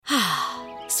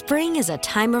Spring is a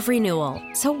time of renewal,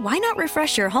 so why not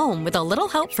refresh your home with a little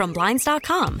help from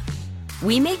Blinds.com?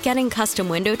 We make getting custom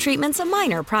window treatments a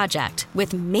minor project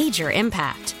with major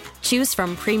impact. Choose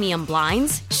from premium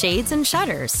blinds, shades, and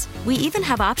shutters. We even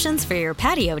have options for your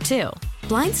patio, too.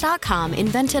 Blinds.com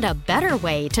invented a better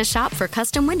way to shop for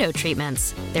custom window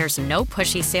treatments. There's no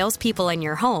pushy salespeople in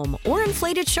your home or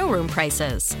inflated showroom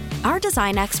prices. Our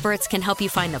design experts can help you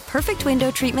find the perfect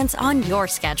window treatments on your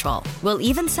schedule. We'll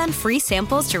even send free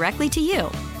samples directly to you.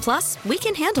 Plus, we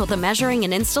can handle the measuring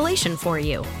and installation for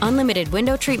you. Unlimited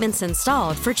window treatments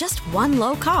installed for just one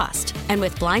low cost. And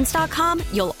with Blinds.com,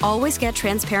 you'll always get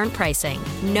transparent pricing.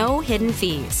 No hidden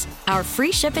fees. Our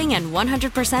free shipping and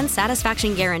 100%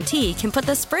 satisfaction guarantee can put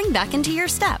the spring back into your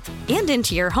step and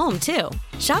into your home, too.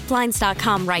 Shop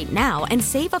Blinds.com right now and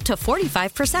save up to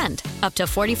 45%. Up to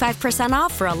 45%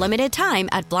 off for a limited time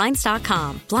at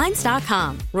Blinds.com.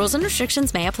 Blinds.com. Rules and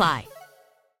restrictions may apply.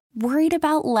 Worried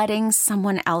about letting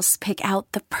someone else pick out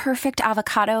the perfect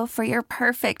avocado for your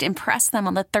perfect impress them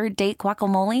on the third date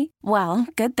guacamole? Well,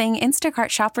 good thing Instacart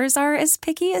shoppers are as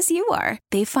picky as you are.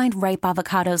 They find ripe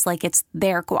avocados like it's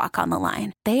their guac on the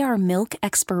line. They are milk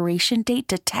expiration date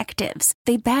detectives.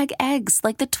 They bag eggs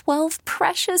like the 12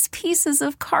 precious pieces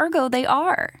of cargo they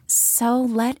are. So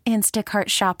let Instacart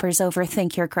shoppers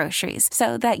overthink your groceries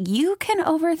so that you can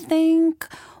overthink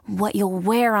what you'll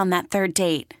wear on that third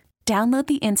date. Download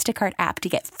the Instacart app to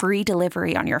get free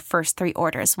delivery on your first 3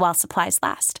 orders while supplies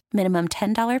last. Minimum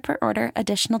 $10 per order.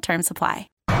 Additional terms apply.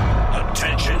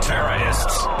 Attention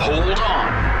terrorists. Hold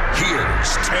on.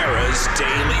 Here's Tara's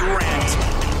Daily Rant.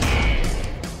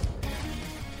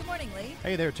 Good morning, Lee.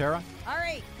 Hey there, Tara. All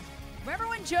right. Remember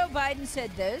when Joe Biden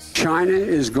said this? China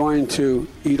is going to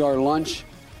eat our lunch?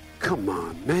 Come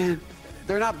on, man.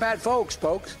 They're not bad folks.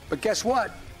 But guess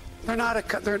what? They're not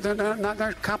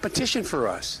they're competition for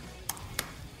us.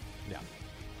 Yeah.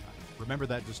 Remember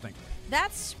that distinctly.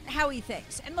 That's how he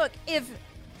thinks. And look,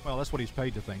 Well, that's what he's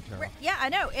paid to think, Tara. Yeah, I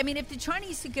know. I mean, if the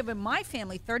Chinese had given my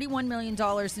family $31 million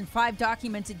in 5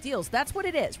 documented deals, that's what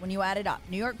it is when you add it up.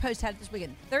 New York Post had it this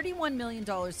weekend. $31 million in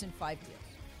 5 deals.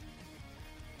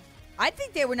 I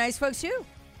think they were nice folks, too.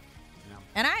 Yeah.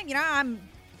 And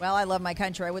I love my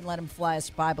country. I wouldn't let them fly a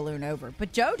spy balloon over.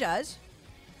 But Joe does.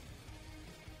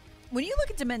 When you look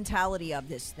at the mentality of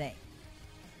this thing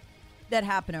that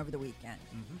happened over the weekend,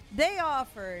 they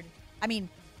offered,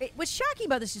 what's shocking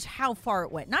about this is how far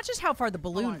it went. Not just how far the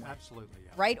balloon went. Absolutely,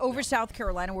 yeah. Right? Over South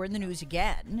Carolina. We're in the news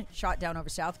again. Shot down over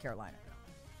South Carolina.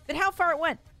 But how far it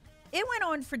went. It went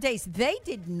on for days. They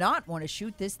did not want to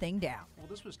shoot this thing down. Well,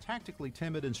 this was tactically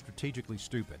timid and strategically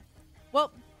stupid.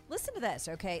 Well, listen to this,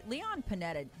 okay? Leon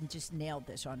Panetta just nailed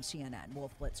this on CNN,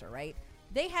 Wolf Blitzer, right?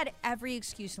 They had every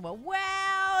excuse in the world.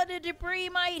 Well, the debris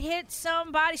might hit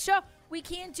somebody, so we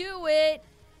can't do it.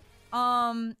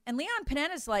 And Leon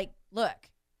Panetta's like, look,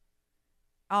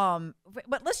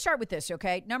 but let's start with this,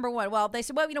 okay? Number one, they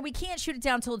said, we can't shoot it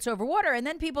down until it's over water. And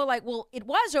then people are like, well, it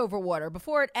was over water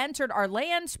before it entered our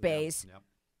land space. Yep.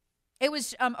 It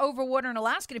was over water in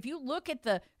Alaska. And if you look at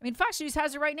Fox News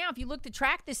has it right now. If you look the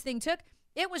track this thing took,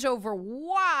 it was over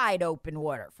wide open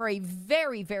water for a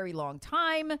very, very long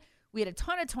time. We had a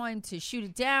ton of time to shoot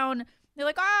it down. They're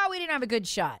like, we didn't have a good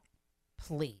shot.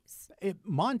 Please.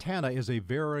 Montana is a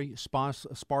very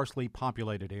sparsely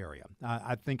populated area.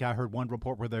 I think I heard one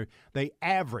report where they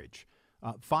average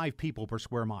 5 people per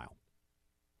square mile.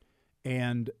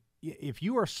 And if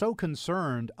you are so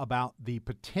concerned about the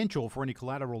potential for any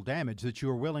collateral damage that you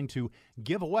are willing to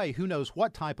give away who knows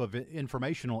what type of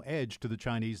informational edge to the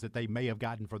Chinese that they may have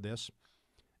gotten for this,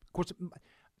 of course,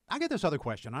 I get this other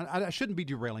question. I shouldn't be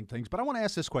derailing things, but I want to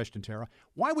ask this question, Tara.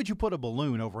 Why would you put a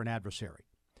balloon over an adversary?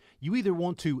 You either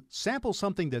want to sample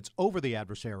something that's over the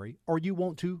adversary or you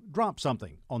want to drop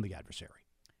something on the adversary.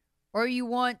 Or you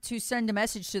want to send a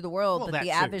message to the world that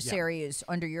the adversary is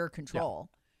under your control.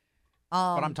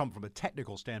 Yeah. But I'm talking from a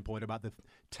technical standpoint about the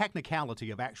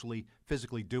technicality of actually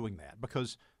physically doing that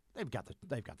because they've got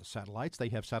the satellites. They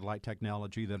have satellite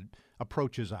technology that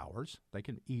approaches ours. They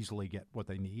can easily get what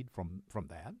they need from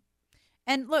that.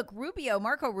 And look,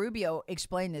 Marco Rubio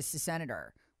explained this to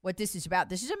Senator, what this is about.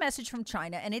 This is a message from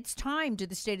China, and it's time to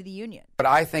the State of the Union. But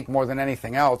I think more than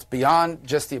anything else, beyond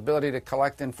just the ability to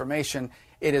collect information,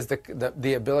 it is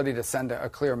the ability to send a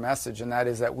clear message, and that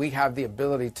is that we have the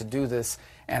ability to do this,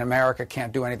 and America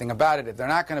can't do anything about it. If they're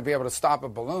not going to be able to stop a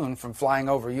balloon from flying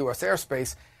over U.S.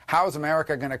 airspace, how is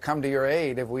America going to come to your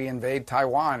aid if we invade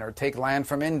Taiwan or take land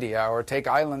from India or take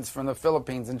islands from the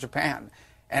Philippines and Japan?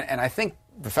 And I think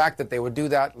the fact that they would do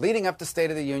that leading up to State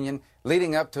of the Union,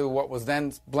 leading up to what was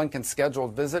then Blinken's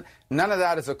scheduled visit, none of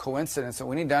that is a coincidence. And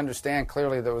we need to understand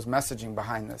clearly there was messaging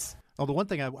behind this. Although one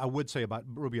thing I would say about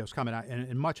Rubio's comment,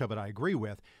 and much of it I agree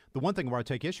with, the one thing where I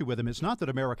take issue with him is not that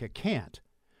America can't.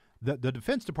 The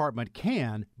Defense Department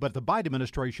can, but the Biden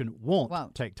administration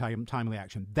won't take timely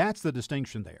action. That's the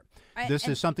distinction there. This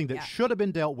is something that should have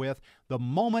been dealt with the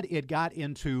moment it got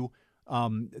into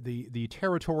the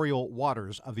territorial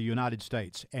waters of the United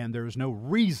States, and there's no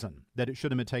reason that it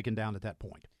should have been taken down at that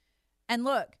point. And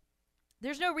look,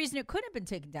 there's no reason it couldn't have been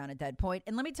taken down at that point.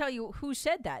 And let me tell you who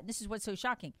said that. This is what's so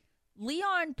shocking.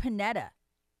 Leon Panetta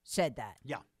said that.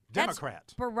 Yeah. Democrat.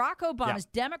 That's Barack Obama's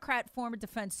Democrat former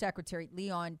defense secretary,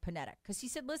 Leon Panetta. Because he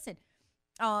said, listen,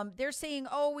 they're saying,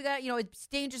 it's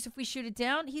dangerous if we shoot it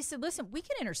down. He said, listen, we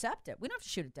can intercept it. We don't have to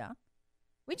shoot it down.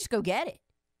 We just go get it.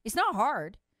 It's not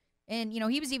hard. And,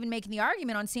 he was even making the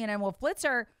argument on CNN Wolf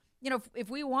Blitzer, if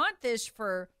we want this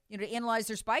for, to analyze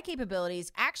their spy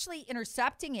capabilities, actually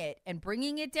intercepting it and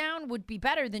bringing it down would be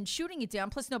better than shooting it down.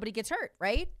 Plus, nobody gets hurt,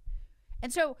 right?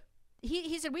 And so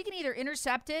he said we can either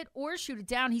intercept it or shoot it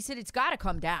down. He said it's got to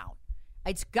come down.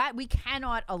 We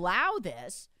cannot allow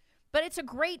this. But it's a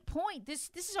great point.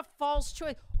 This is a false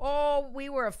choice. Oh, we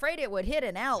were afraid it would hit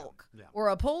an elk or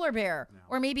a polar bear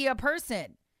or maybe a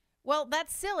person. Well,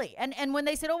 that's silly. And when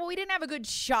they said, we didn't have a good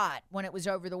shot when it was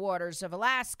over the waters of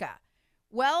Alaska.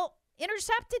 Well,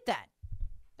 intercept it then.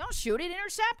 Don't shoot it,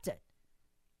 intercept it.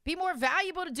 Be more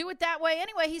valuable to do it that way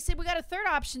anyway. He said we got a third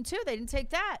option too. They didn't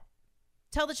take that.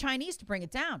 Tell the Chinese to bring it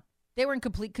down. They were in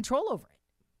complete control over it.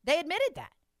 They admitted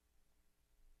that.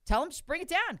 Tell them just bring it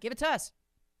down. Give it to us.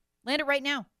 Land it right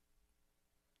now.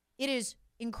 It is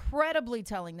incredibly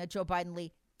telling that Joe Biden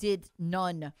Lee did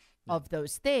none of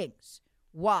those things.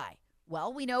 Why?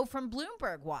 Well, we know from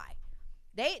Bloomberg why.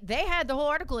 They had the whole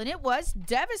article, and it was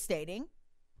devastating.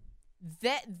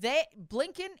 That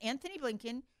Anthony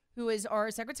Blinken, who is our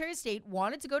Secretary of State,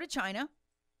 wanted to go to China.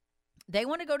 They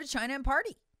want to go to China and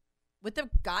party with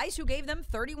the guys who gave them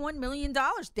 $31 million.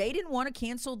 They didn't want to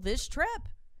cancel this trip.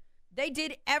 They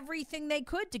did everything they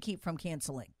could to keep from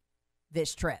canceling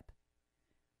this trip.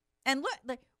 And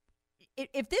look,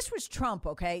 if this was Trump,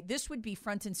 okay, this would be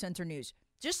front and center news.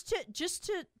 Just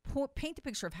to paint the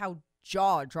picture of how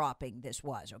jaw-dropping this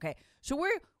was, okay? So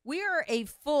we are a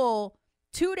full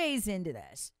 2 days into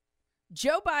this.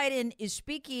 Joe Biden is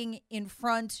speaking in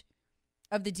front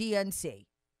of the DNC,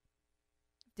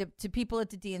 to people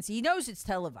at the DNC. He knows it's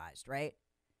televised, right?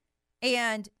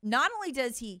 And not only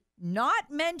does he not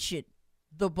mention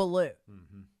the balloon,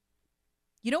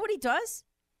 you know what he does?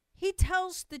 He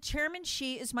tells the Chairman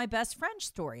Xi is my best friend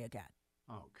story again.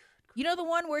 Oh, God. You know the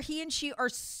one where he and Xi are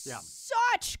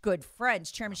such good friends.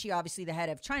 Chairman Xi, obviously the head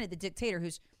of China, the dictator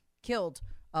who's killed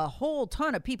a whole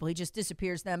ton of people. He just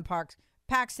disappears them,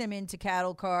 packs them into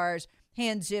cattle cars,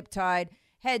 hands zip-tied,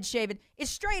 head shaven. It's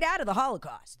straight out of the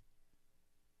Holocaust.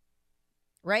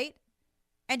 Right?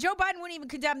 And Joe Biden wouldn't even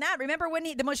condemn that. Remember when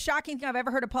the most shocking thing I've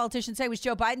ever heard a politician say was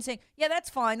Joe Biden saying, yeah,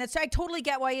 that's fine. I totally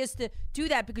get why he has to do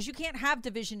that because you can't have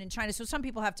division in China. So some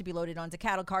people have to be loaded onto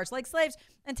cattle cars like slaves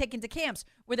and taken to camps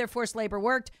where their forced labor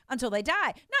worked until they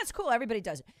die. No, it's cool. Everybody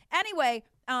does it. Anyway,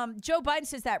 Joe Biden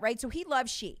says that, right? So he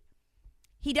loves Xi.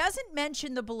 He doesn't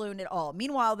mention the balloon at all.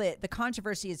 Meanwhile, the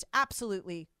controversy is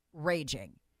absolutely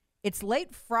raging. It's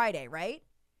late Friday, right?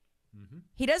 Mm-hmm.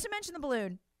 He doesn't mention the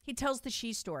balloon. He tells the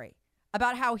Xi story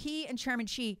about how he and Chairman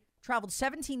Xi traveled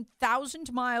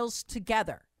 17,000 miles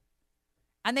together.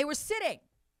 And they were sitting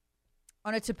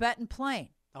on a Tibetan plane.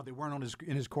 Oh, they weren't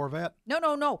in his Corvette?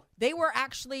 No. They were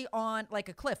actually on like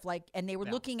a cliff, and they were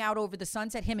looking out over the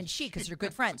sunset, him and Xi, because they're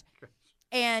good friends.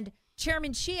 And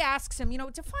Chairman Xi asks him,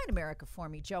 define America for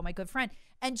me, Joe, my good friend.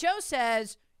 And Joe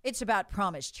says, it's about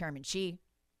promise, Chairman Xi.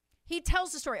 He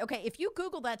tells the story. Okay, if you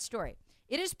Google that story,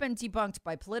 it has been debunked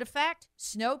by PolitiFact,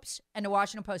 Snopes, and the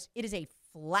Washington Post. It is a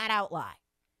flat-out lie.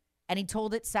 And he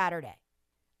told it Saturday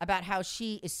about how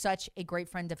Xi is such a great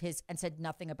friend of his and said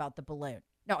nothing about the balloon.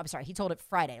 No, I'm sorry. He told it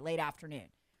Friday, late afternoon.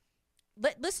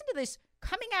 Listen to this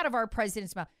coming out of our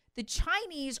president's mouth. The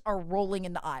Chinese are rolling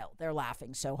in the aisle. They're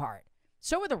laughing so hard.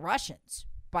 So are the Russians,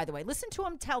 by the way. Listen to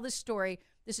him tell this story.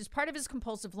 This is part of his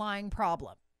compulsive lying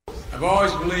problem. I've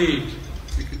always believed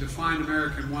we could define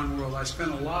America in one world. I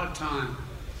spent a lot of time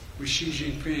with Xi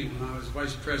Jinping when I was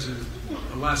vice president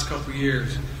the last couple of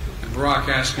years, and Barack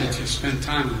asked me to spend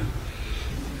time with him.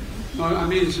 No, I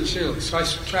mean it sincerely. So I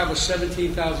traveled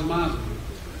 17,000 miles with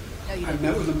him. I've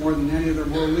met with him more than any other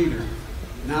world leader.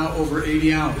 Now over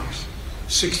 80 hours,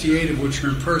 68 of which are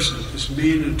in person. Just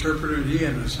me and an interpreter, and he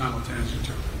had a simultaneous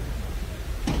interpreter.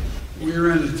 We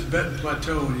were in the Tibetan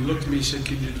plateau, and he looked at me and said,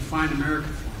 "Can you define America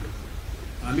for me?"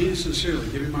 I mean it sincerely.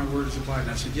 Give me my word as a Biden.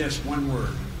 I said, yes, one word.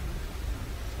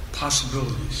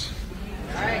 Possibilities.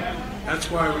 All right.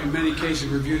 That's why we, in many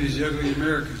cases, we're viewed as the ugly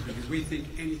Americans, because we think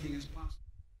anything is possible.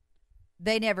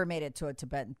 They never made it to a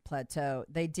Tibetan plateau.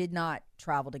 They did not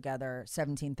travel together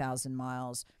 17,000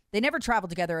 miles. They never traveled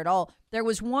together at all. There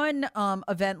was one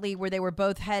event, Lee, where they were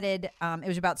both headed. It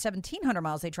was about 1,700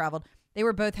 miles they traveled. They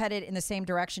were both headed in the same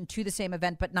direction to the same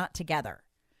event, but not together.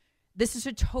 This is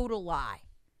a total lie.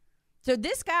 So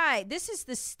this guy, this is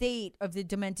the state of the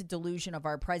demented delusion of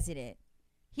our president.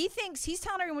 He thinks, he's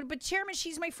telling everyone, but Chairman,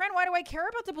 she's my friend. Why do I care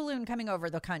about the balloon coming over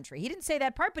the country? He didn't say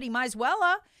that part, but he might as well.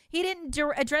 He didn't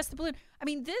address the balloon. I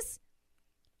mean, this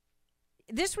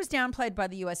was downplayed by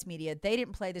the U.S. media. They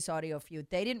didn't play this audio feud.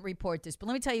 They didn't report this. But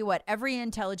let me tell you what, every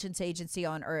intelligence agency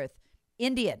on earth,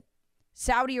 Indian,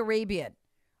 Saudi Arabian,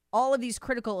 all of these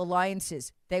critical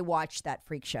alliances, they watched that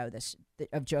freak show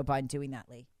of Joe Biden doing that,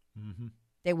 Lee. Mm-hmm.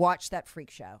 They watched that freak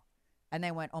show. And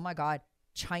they went, oh, my God,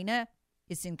 China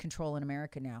is in control in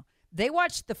America now. They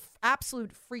watched the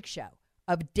absolute freak show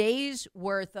of days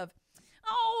worth of,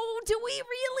 oh, do we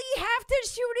really have to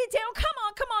shoot it down?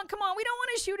 Come on. We don't want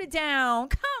to shoot it down.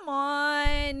 Come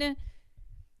on.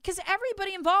 Because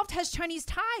everybody involved has Chinese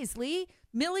ties, Lee.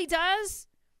 Milley does.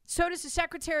 So does the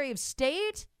Secretary of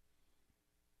State.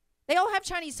 They all have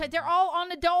Chinese ties. They're all on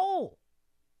the dole.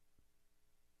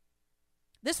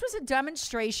 This was a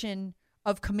demonstration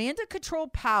of command and control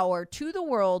power to the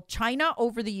world, China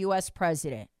over the U.S.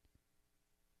 president.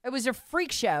 It was a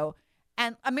freak show.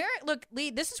 And look,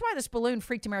 Lee, this is why this balloon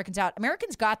freaked Americans out.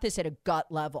 Americans got this at a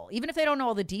gut level. Even if they don't know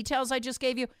all the details I just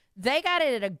gave you, they got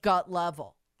it at a gut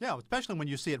level. Yeah, especially when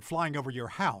you see it flying over your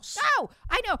house. Oh,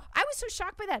 I know. I was so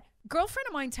shocked by that. Girlfriend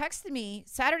of mine texted me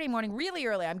Saturday morning really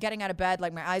early. I'm getting out of bed,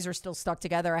 like my eyes are still stuck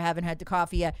together. I haven't had the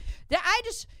coffee yet.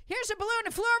 Here's a balloon.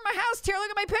 It flew over my house. Here,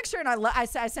 look at my picture. And I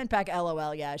sent back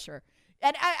LOL. Yeah, sure.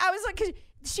 And I was like, 'cause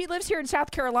she lives here in South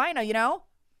Carolina, you know?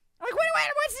 I'm like,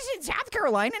 wait, what's this in South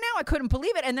Carolina now? I couldn't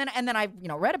believe it. And then I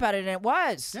read about it, and it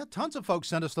was. Yeah, tons of folks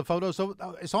sent us the photos. So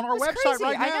it's on our website crazy.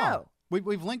 right now. I know.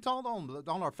 We've linked all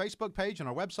on our Facebook page and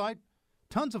our website.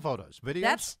 Tons of photos, videos.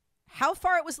 That's how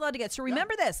far it was allowed to get. So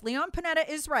remember this. Leon Panetta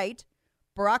is right.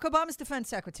 Barack Obama's defense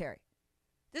secretary.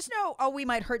 There's no, we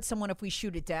might hurt someone if we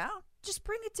shoot it down. Just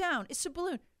bring it down. It's a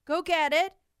balloon. Go get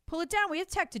it. Pull it down. We have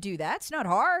tech to do that. It's not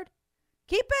hard.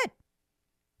 Keep it.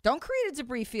 Don't create a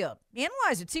debris field.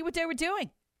 Analyze it. See what they were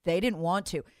doing. They didn't want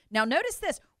to. Now, notice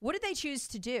this. What did they choose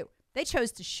to do? They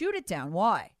chose to shoot it down.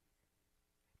 Why?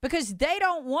 Because they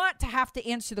don't want to have to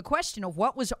answer the question of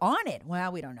what was on it.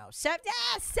 Well, we don't know.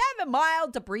 7-mile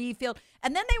debris field.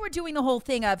 And then they were doing the whole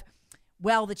thing of,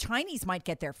 well, the Chinese might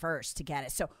get there first to get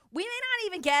it. So we may not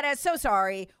even get it. So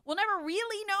sorry. We'll never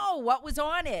really know what was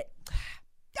on it.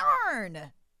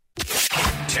 Darn.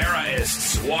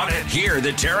 Terrorists want it. Hear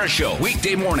the Tara Show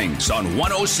weekday mornings on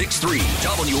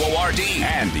 106.3 WORD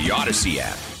and the Odyssey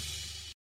app.